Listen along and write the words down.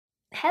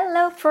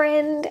Hello,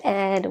 friend,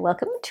 and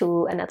welcome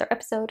to another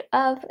episode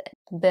of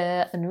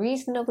the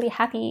Unreasonably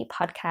Happy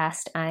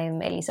podcast.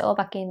 I'm Elisa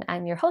Obakin.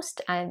 I'm your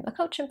host. I'm a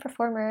coach and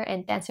performer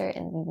and dancer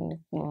and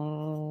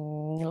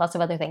lots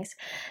of other things.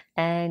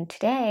 And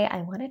today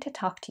I wanted to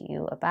talk to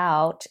you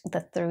about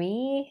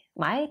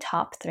my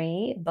top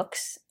three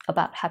books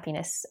about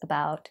happiness,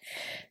 about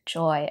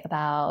joy,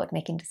 about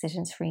making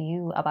decisions for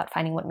you, about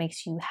finding what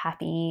makes you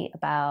happy,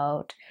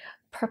 about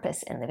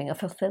purpose and living a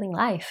fulfilling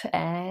life.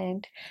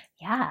 And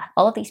yeah,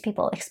 all of these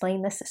people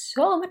explain this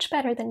so much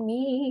better than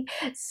me.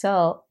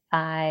 So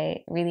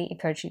I really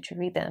encourage you to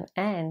read them.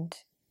 And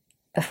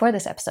before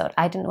this episode,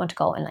 I didn't want to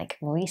go and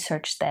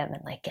research them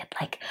and get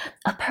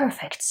a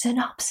perfect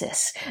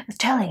synopsis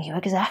telling you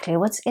exactly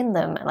what's in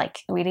them, like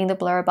reading the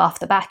blurb off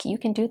the back. You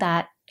can do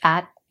that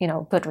at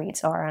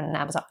Goodreads or on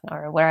Amazon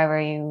or wherever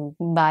you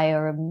buy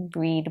or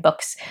read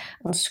books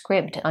on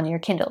Scribd on your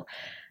Kindle.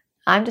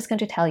 I'm just going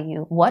to tell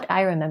you what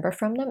I remember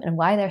from them and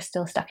why they're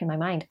still stuck in my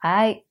mind.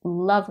 I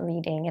love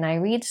reading and I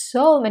read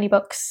so many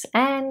books,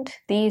 and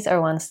these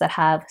are ones that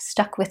have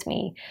stuck with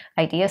me,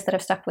 ideas that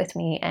have stuck with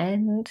me,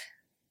 and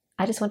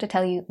I just want to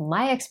tell you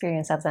my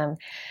experience of them.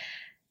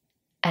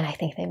 And I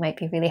think they might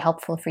be really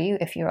helpful for you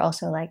if you're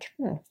also like,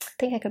 I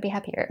think I could be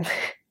happier.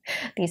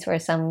 These were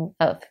some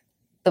of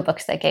the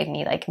books that gave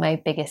me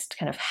my biggest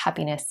kind of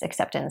happiness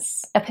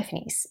acceptance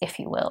epiphanies, if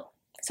you will.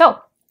 So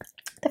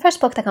the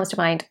first book that comes to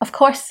mind, of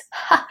course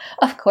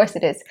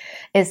it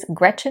is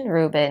Gretchen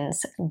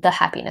Rubin's The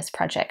Happiness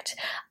Project.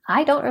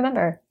 I don't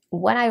remember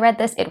when I read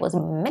this. It was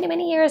many,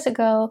 many years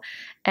ago,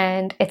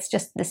 and it's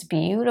just this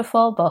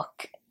beautiful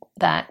book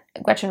that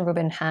Gretchen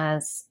Rubin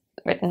has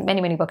written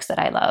many, many books that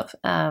I love.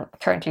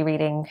 Currently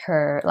reading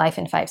her Life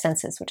in Five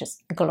Senses, which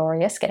is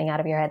glorious, getting out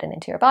of your head and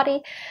into your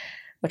body,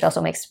 which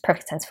also makes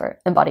perfect sense for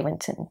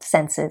embodiment and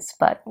senses,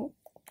 but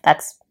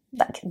that's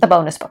like the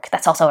bonus book.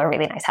 That's also a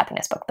really nice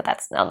happiness book, but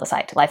that's on the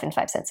side. Life in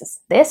Five Senses.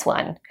 This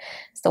one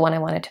is the one I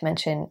wanted to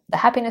mention. The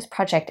Happiness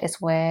Project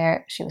is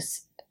where she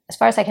was, as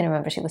far as I can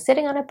remember, she was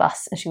sitting on a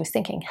bus and she was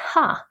thinking,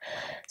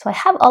 so I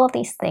have all of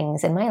these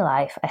things in my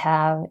life. I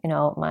have,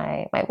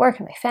 my work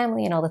and my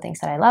family and all the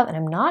things that I love, and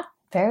I'm not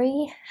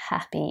very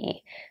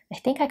happy. I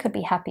think I could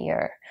be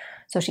happier.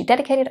 So she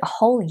dedicated a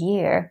whole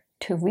year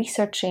to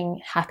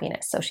researching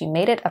happiness. So she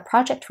made it a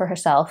project for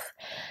herself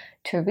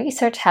to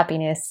research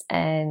happiness,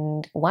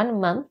 and 1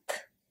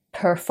 month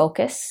per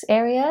focus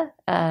area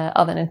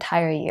of an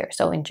entire year.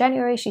 So in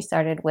January, she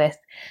started with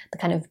the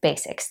kind of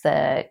basics,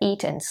 the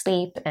eat and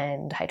sleep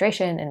and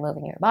hydration and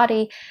moving your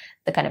body,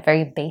 the kind of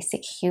very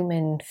basic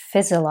human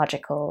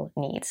physiological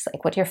needs,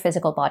 like what your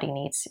physical body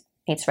needs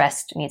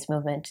rest, needs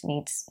movement,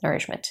 needs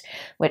nourishment,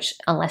 which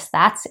unless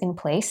that's in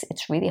place,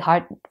 it's really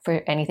hard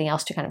for anything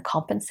else to kind of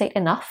compensate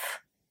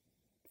enough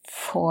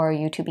for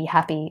you to be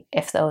happy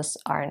if those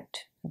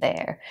aren't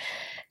there.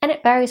 And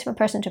it varies from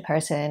person to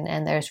person,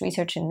 and there's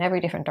research in every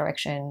different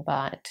direction,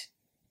 but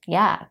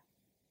yeah,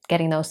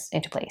 getting those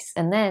into place.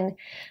 And then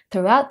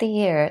throughout the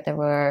year, there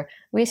were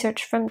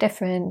research from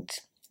different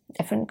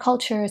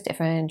cultures,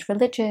 different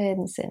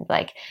religions, and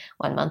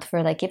 1 month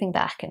for giving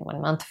back, and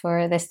 1 month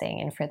for this thing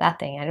and for that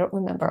thing. I don't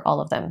remember all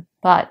of them,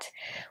 but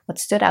what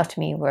stood out to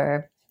me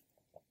were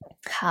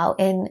how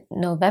in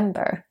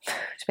November,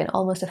 it's been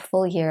almost a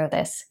full year of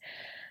this,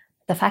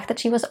 the fact that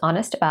she was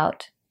honest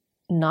about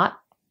not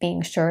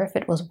being sure if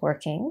it was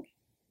working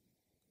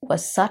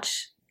was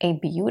such a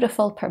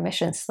beautiful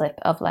permission slip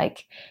of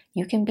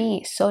you can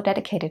be so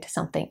dedicated to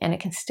something and it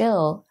can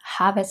still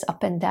have its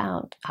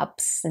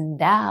ups and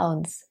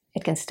downs.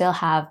 It can still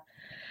have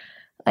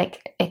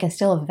it can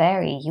still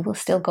vary. You will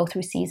still go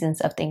through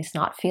seasons of things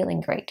not feeling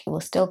great. You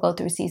will still go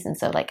through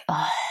seasons of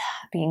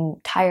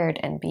being tired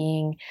and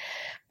being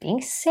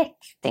sick.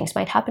 Things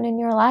might happen in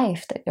your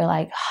life that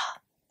you're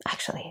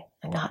actually,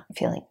 I'm not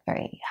feeling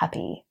very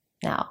happy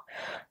now.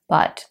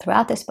 But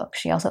throughout this book,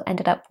 she also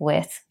ended up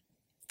with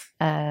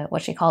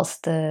what she calls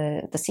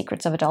the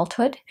secrets of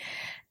adulthood.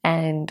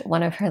 And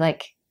one of her, I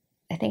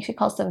think she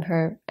calls them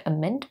her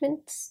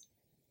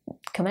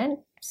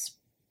comments.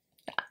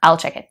 I'll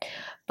check it.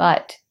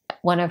 But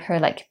one of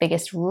her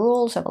biggest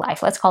rules of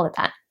life, let's call it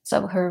that.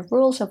 So her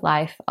rules of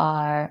life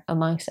are,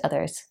 amongst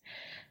others,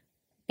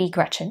 be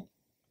Gretchen.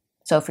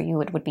 So for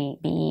you, it would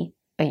be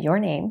your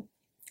name.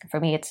 For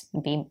me, it's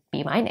be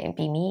my name,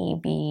 be me,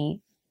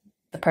 be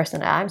the person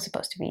that I'm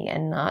supposed to be,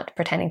 and not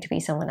pretending to be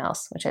someone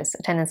else, which is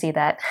a tendency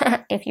that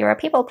if you're a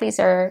people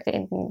pleaser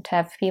and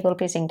have people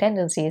pleasing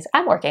tendencies,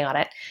 I'm working on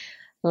it,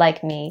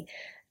 like me.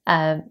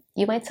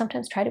 You might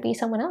sometimes try to be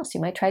someone else.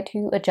 You might try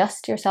to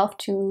adjust yourself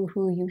to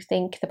who you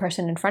think the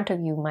person in front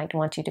of you might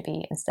want you to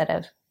be instead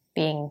of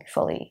being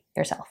fully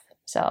yourself.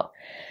 So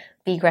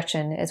be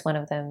Gretchen is one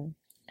of them.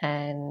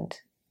 And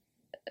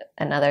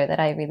another that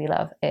I really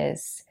love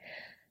is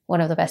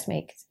one of the best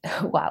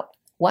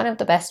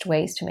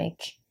ways to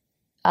make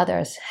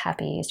others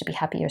happy is to be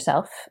happy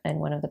yourself, and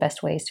one of the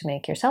best ways to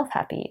make yourself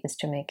happy is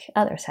to make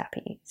others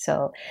happy.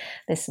 So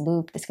this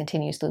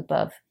continuous loop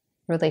of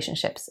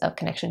relationships, of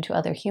connection to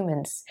other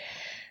humans,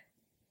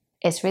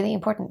 is really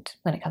important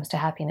when it comes to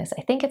happiness.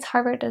 I think it's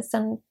Harvard has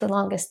done the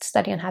longest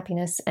study on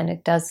happiness, and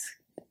it does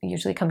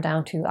usually come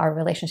down to our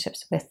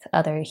relationships with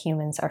other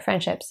humans, our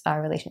friendships,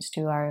 our relations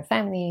to our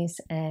families,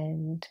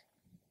 and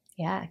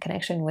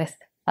connection with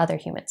other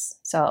humans.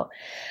 So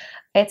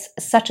it's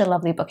such a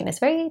lovely book, and it's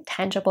very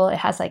tangible. It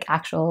has like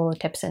actual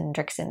tips and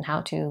tricks in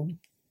how to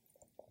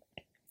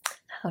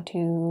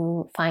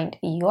find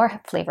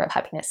your flavor of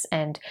happiness,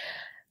 and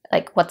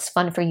like what's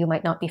fun for you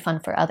might not be fun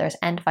for others,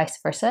 and vice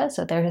versa.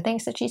 So there are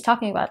things that she's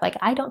talking about, like,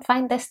 I don't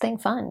find this thing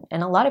fun,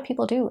 and a lot of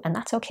people do, and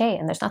that's okay.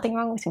 And there's nothing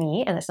wrong with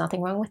me, and there's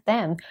nothing wrong with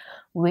them.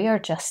 We are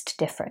just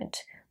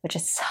different, which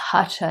is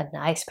such a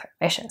nice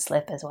permission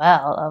slip as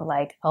well, of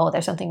like, oh,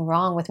 there's something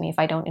wrong with me if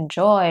I don't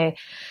enjoy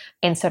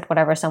insert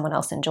whatever someone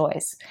else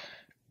enjoys.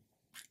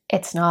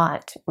 It's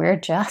not. We're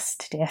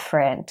just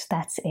different.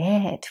 That's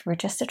it. We're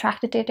just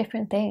attracted to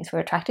different things. We're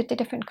attracted to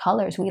different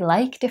colors. We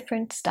like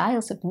different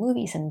styles of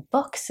movies and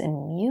books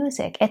and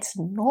music. It's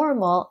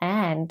normal,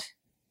 and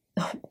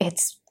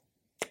it's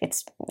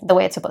the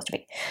way it's supposed to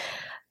be.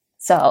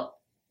 So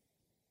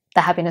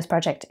The Happiness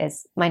Project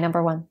is my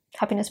 #1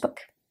 happiness book.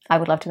 I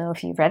would love to know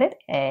if you've read it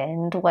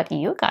and what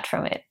you got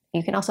from it.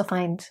 You can also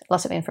find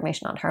lots of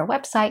information on her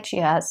website. She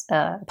has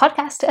a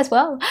podcast as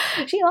well.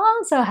 She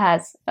also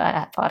has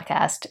a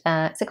podcast.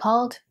 Is it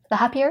called The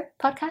Happier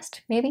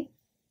Podcast, maybe?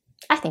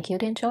 I think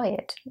you'd enjoy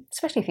it,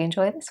 especially if you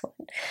enjoy this one.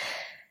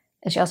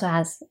 And she also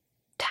has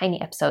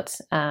tiny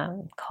episodes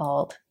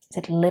called, is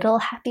it Little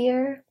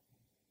Happier?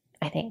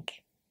 I think.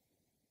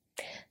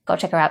 Go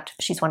check her out.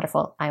 She's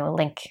wonderful. I will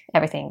link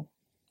everything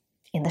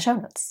in the show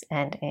notes,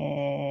 and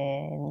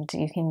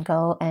you can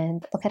go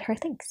and look at her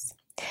things.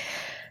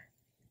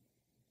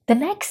 The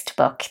next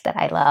book that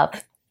I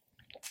love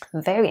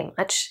very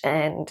much,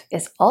 and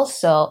is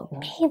also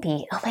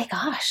maybe, oh my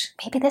gosh,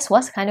 maybe this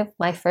was kind of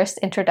my first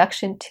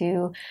introduction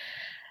to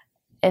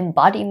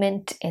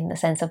embodiment, in the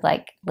sense of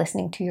like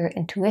listening to your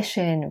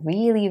intuition,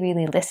 really,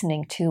 really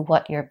listening to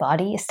what your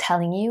body is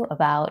telling you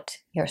about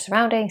your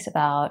surroundings,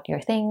 about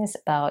your things,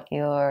 about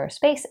your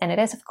space. And it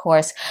is, of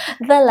course,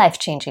 The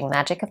Life-Changing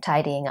Magic of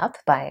Tidying Up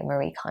by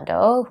Marie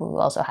Kondo, who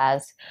also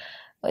has,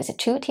 what is it,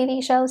 2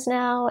 TV shows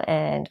now,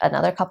 and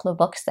another couple of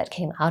books that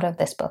came out of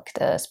this book,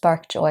 the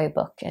Spark Joy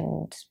book,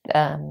 and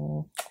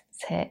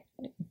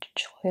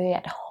Joy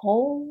at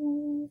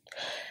Home?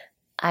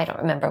 I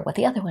don't remember what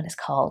the other one is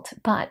called,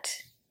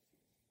 but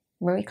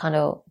Marie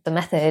Kondo, the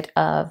method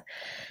of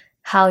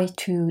how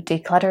to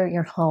declutter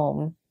your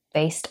home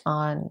based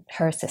on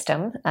her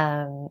system,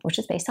 which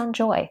is based on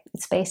joy.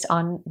 It's based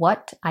on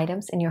what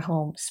items in your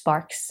home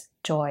sparks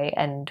joy,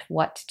 and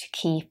what to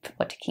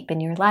keep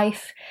in your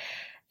life.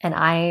 And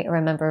I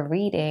remember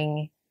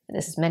reading,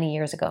 this is many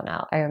years ago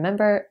now, I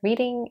remember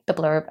reading the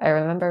blurb, I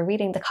remember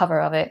reading the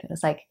cover of it. It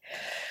was like,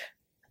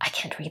 I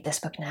can't read this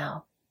book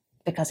now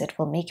because it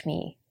will make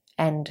me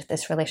end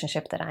this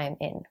relationship that I am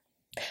in.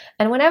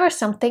 And whenever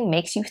something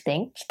makes you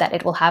think that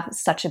it will have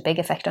such a big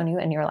effect on you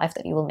in your life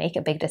that you will make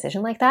a big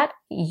decision like that,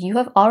 you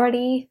have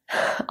already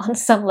on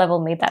some level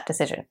made that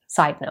decision.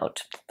 Side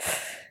note,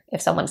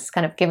 if someone's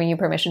kind of giving you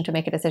permission to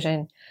make a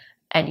decision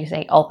and you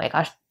say, oh my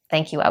gosh,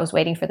 thank you, I was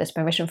waiting for this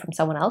permission from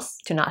someone else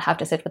to not have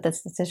to sit with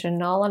this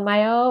decision all on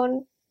my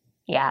own,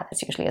 yeah,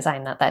 that's usually a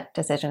sign that that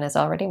decision is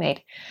already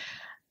made.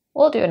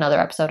 We'll do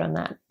another episode on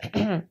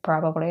that,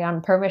 probably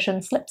on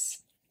permission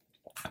slips.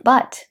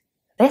 But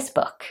this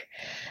book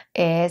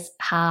is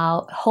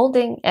how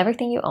holding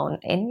everything you own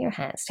in your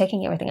hands,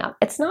 taking everything out,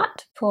 it's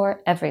not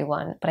for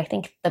everyone, but I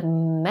think the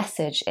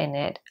message in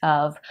it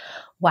of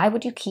why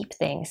would you keep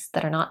things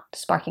that are not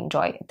sparking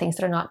joy, things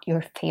that are not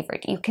your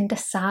favorite. You can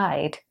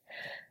decide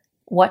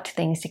what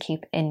things to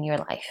keep in your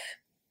life.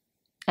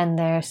 And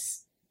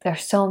there's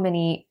so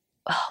many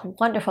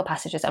wonderful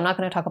passages. I'm not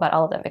going to talk about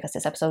all of them because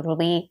this episode will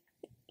be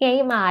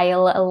a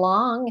mile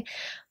long,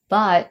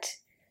 but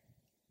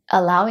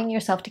allowing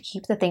yourself to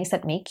keep the things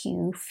that make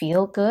you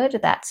feel good,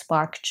 that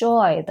spark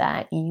joy,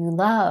 that you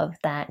love,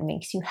 that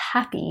makes you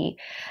happy,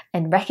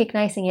 and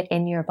recognizing it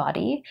in your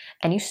body.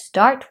 And you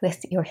start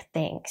with your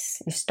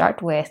things. You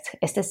start with,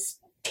 is this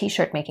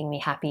t-shirt making me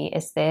happy?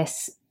 Is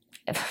this,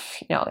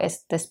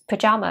 is this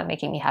pajama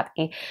making me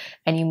happy?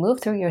 And you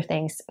move through your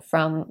things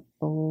from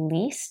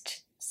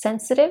least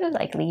sensitive,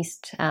 like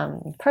least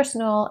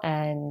personal,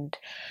 and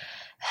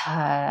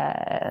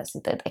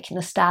like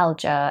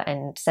nostalgia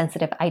and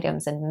sensitive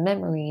items and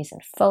memories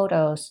and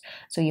photos.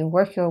 So you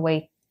work your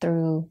way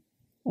through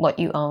what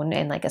you own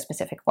in like a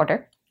specific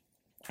order.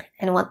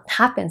 And what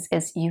happens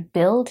is you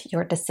build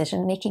your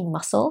decision-making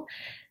muscle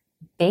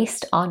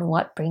based on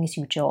what brings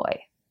you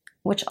joy,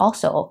 which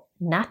also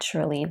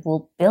naturally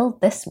will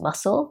build this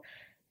muscle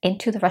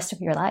into the rest of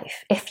your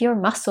life. If your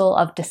muscle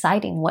of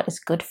deciding what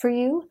is good for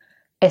you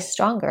is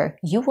stronger,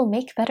 you will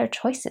make better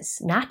choices.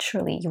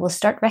 Naturally, you will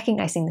start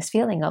recognizing this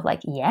feeling of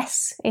like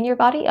yes in your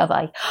body, of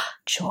like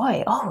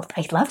joy. Oh,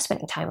 I love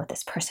spending time with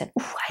this person.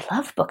 Ooh, I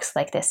love books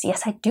like this.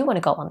 Yes, I do want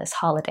to go on this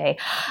holiday.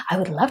 I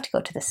would love to go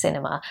to the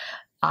cinema.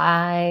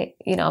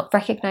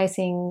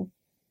 Recognizing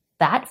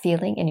that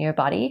feeling in your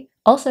body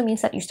also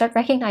means that you start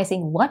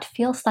recognizing what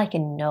feels like a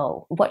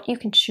no, what you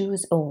can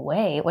choose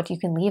away, what you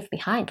can leave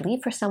behind,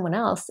 leave for someone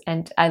else.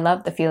 And I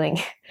love the feeling.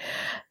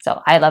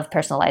 So I love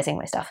personalizing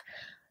my stuff,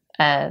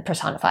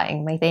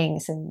 personifying my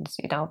things. And,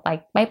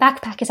 like my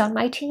backpack is on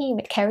my team,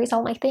 it carries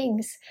all my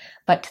things.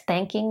 But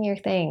thanking your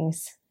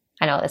things,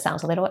 I know this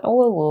sounds a little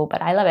woo-woo,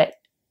 but I love it.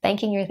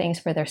 Thanking your things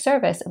for their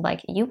service, and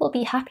like, you will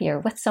be happier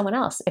with someone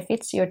else. If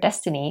it's your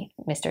destiny,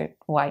 Mr.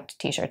 White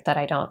t-shirt that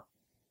I don't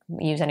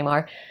use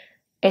anymore,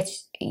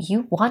 it's,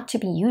 you want to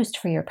be used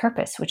for your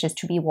purpose, which is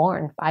to be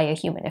worn by a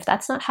human. If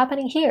that's not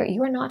happening here,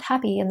 you are not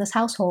happy in this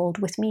household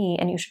with me,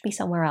 and you should be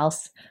somewhere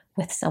else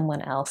with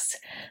someone else,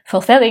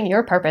 fulfilling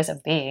your purpose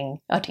of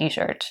being a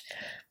t-shirt.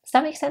 Does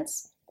that make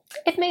sense?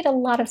 It made a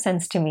lot of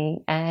sense to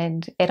me,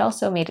 and it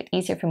also made it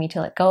easier for me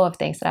to let go of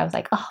things that I was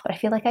like, oh, but I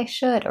feel like I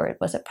should, or it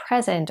was a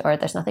present, or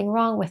there's nothing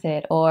wrong with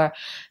it, or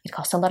it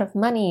costs a lot of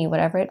money,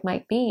 whatever it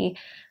might be.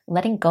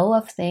 Letting go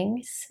of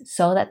things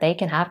so that they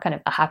can have kind of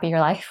a happier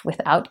life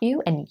without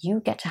you, and you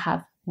get to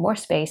have more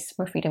space,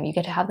 more freedom. You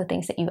get to have the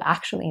things that you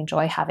actually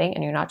enjoy having,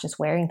 and you're not just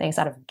wearing things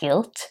out of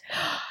guilt.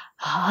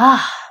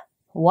 Ah,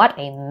 what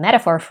a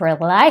metaphor for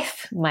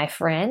life, my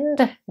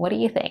friend. What do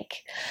you think?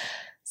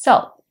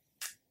 So,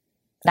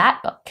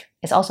 that book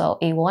is also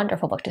a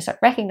wonderful book to start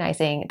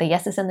recognizing the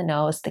yeses and the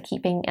nos, the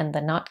keeping and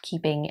the not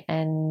keeping.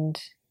 And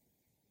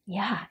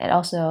yeah,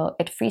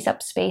 it frees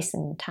up space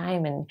and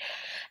time, and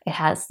it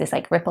has this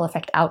like ripple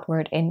effect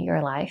outward in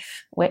your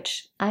life,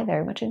 which I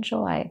very much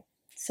enjoy.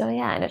 So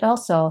yeah, and it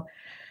also,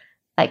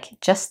 like,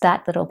 just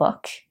that little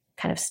book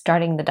kind of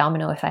starting the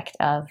domino effect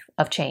of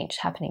change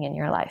happening in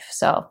your life.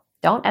 So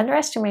don't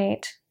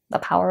underestimate the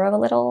power of a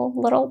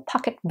little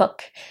pocket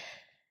book.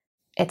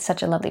 It's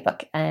such a lovely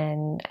book,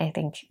 and I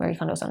think Marie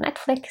Kondo's on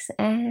Netflix,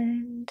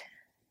 and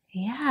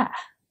yeah,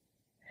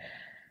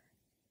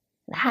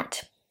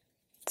 that.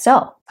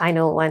 So,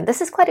 final one.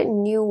 This is quite a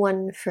new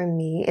one for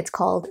me. It's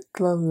called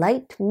The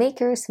Light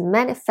Maker's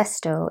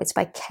Manifesto. It's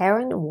by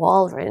Karen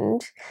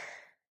Walrond,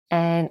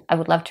 and I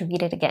would love to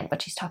read it again,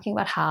 but she's talking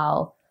about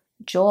how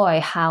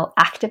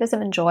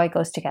activism and joy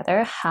goes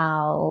together,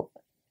 how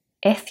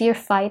if you're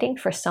fighting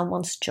for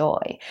someone's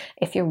joy,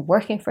 if you're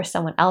working for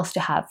someone else to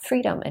have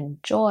freedom and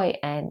joy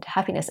and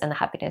happiness, and the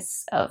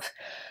happiness of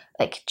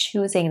like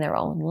choosing their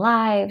own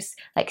lives,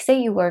 like say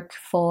you work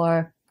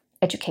for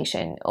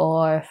education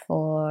or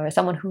for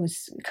someone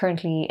who's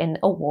currently in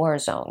a war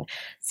zone,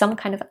 some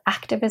kind of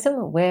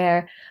activism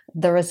where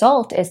the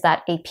result is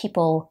that a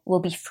people will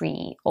be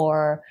free,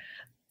 or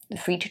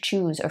free to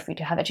choose, or free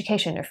to have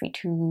education, or free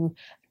to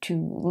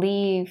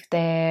leave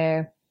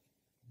their,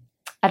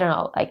 I don't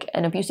know, like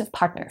an abusive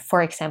partner,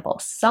 for example,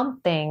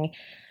 something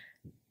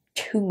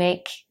to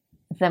make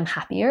them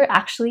happier.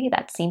 Actually,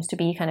 that seems to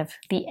be kind of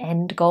the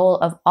end goal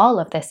of all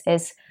of this,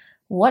 is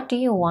what do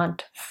you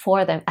want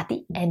for them at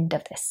the end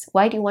of this?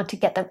 Why do you want to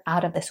get them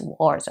out of this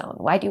war zone?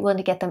 Why do you want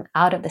to get them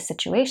out of this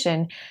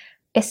situation?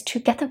 Is to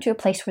get them to a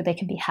place where they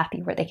can be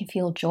happy, where they can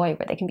feel joy,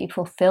 where they can be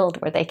fulfilled,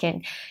 where they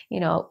can,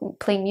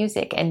 play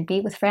music and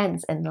be with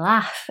friends and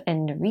laugh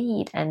and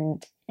read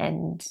and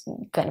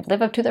kind of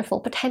live up to their full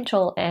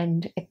potential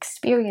and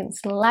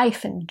experience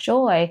life and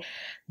joy.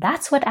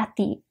 That's what's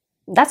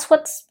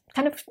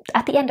kind of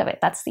at the end of it.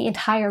 That's the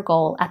entire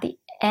goal at the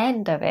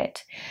end of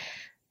it.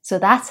 So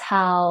that's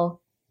how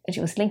she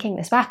was linking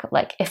this back.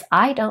 Like, if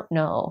I don't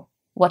know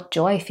what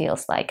joy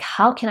feels like,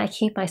 how can I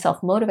keep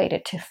myself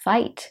motivated to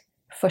fight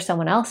for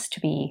someone else to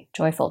be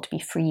joyful, to be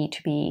free,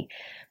 to be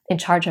in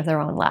charge of their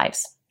own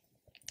lives?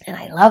 And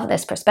I love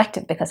this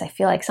perspective, because I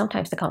feel like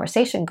sometimes the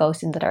conversation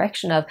goes in the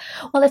direction of,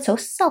 well, it's so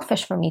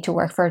selfish for me to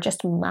work for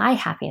just my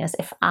happiness.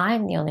 If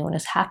I'm the only one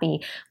who's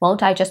happy,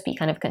 won't I just be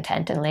kind of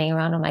content and laying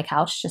around on my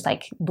couch, just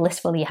like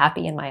blissfully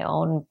happy in my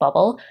own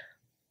bubble?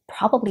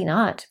 Probably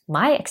not.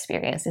 My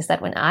experience is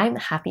that when I'm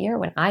happier,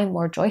 when I'm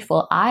more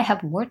joyful, I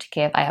have more to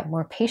give. I have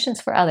more patience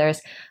for others.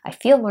 I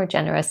feel more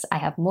generous. I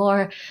have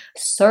more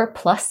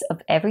surplus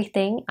of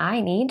everything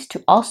I need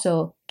to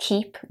also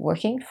keep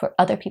working for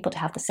other people to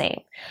have the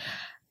same.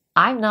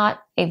 I'm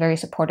not a very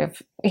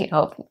supportive,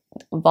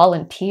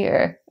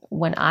 volunteer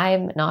when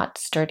I'm not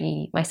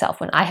sturdy myself,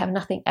 when I have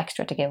nothing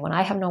extra to give, when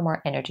I have no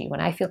more energy, when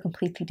I feel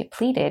completely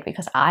depleted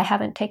because I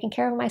haven't taken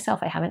care of myself,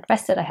 I haven't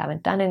rested, I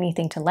haven't done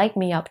anything to light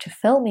me up, to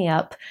fill me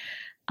up.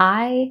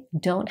 I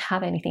don't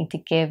have anything to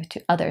give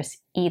to others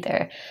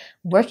either.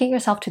 Working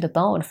yourself to the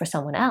bone for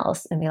someone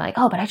else and be like,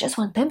 oh, but I just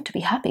want them to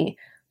be happy,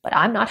 but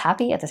I'm not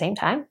happy at the same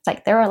time. It's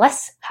like, there are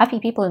less happy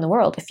people in the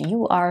world if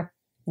you are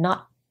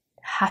not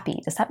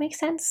happy. Does that make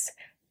sense?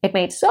 It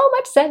made so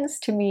much sense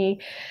to me.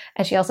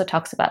 And she also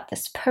talks about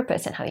this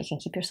purpose and how you can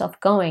keep yourself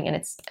going. And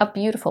it's a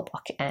beautiful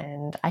book,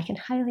 and I can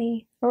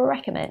highly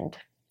recommend.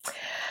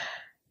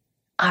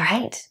 All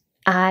right.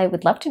 I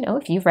would love to know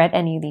if you've read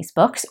any of these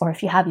books, or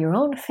if you have your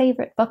own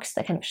favorite books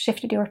that kind of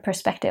shifted your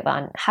perspective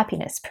on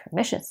happiness,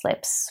 permission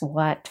slips,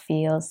 what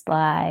feels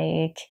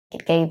like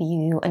it gave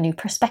you a new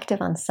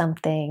perspective on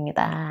something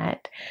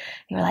that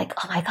you're like,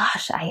 oh my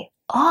gosh,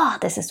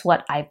 this is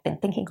what I've been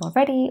thinking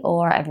already,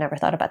 or I've never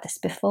thought about this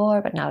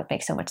before, but now it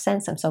makes so much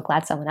sense. I'm so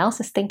glad someone else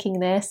is thinking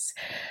this.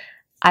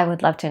 I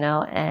would love to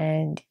know,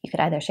 and you could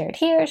either share it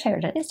here, share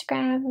it on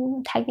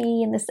Instagram, tag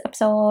me in this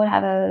episode,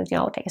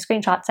 take a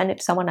screenshot, send it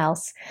to someone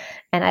else.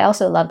 And I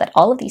also love that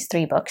all of these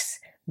 3 books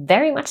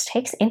very much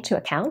takes into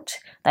account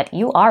that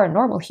you are a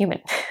normal human.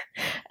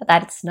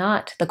 That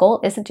the goal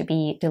isn't to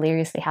be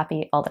deliriously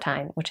happy all the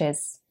time, which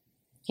is,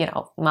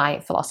 my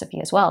philosophy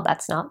as well.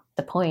 That's not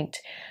the point,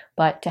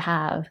 but to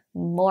have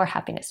more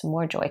happiness,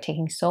 more joy,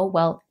 taking so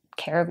well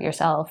care of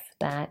yourself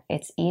that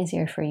it's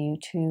easier for you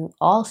to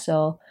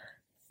also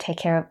take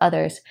care of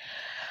others,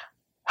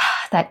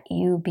 that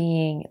you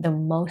being the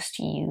most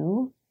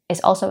you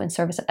is also in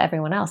service of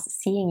everyone else,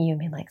 seeing you and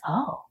being like,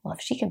 oh, well, if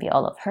she can be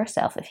all of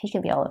herself, if he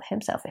can be all of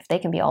himself, if they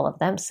can be all of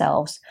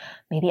themselves,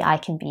 maybe I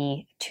can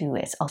be too.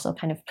 It's also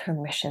kind of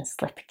permission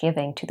slip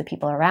giving to the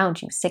people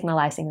around you,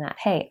 signalizing that,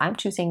 hey, I'm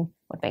choosing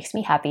what makes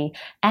me happy,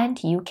 and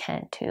you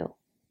can too.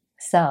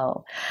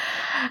 So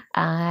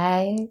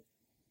I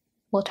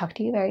will talk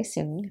to you very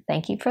soon.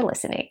 Thank you for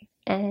listening.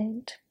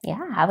 And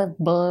yeah, have a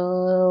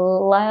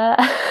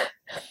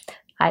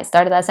I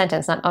started that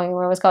sentence not knowing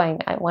where I was going.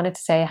 I wanted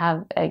to say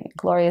have a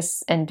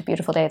glorious and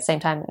beautiful day at the same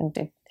time, and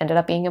it ended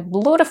up being have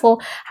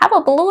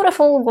a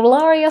beautiful,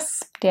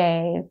 glorious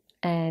day.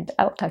 And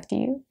I will talk to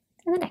you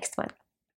in the next one.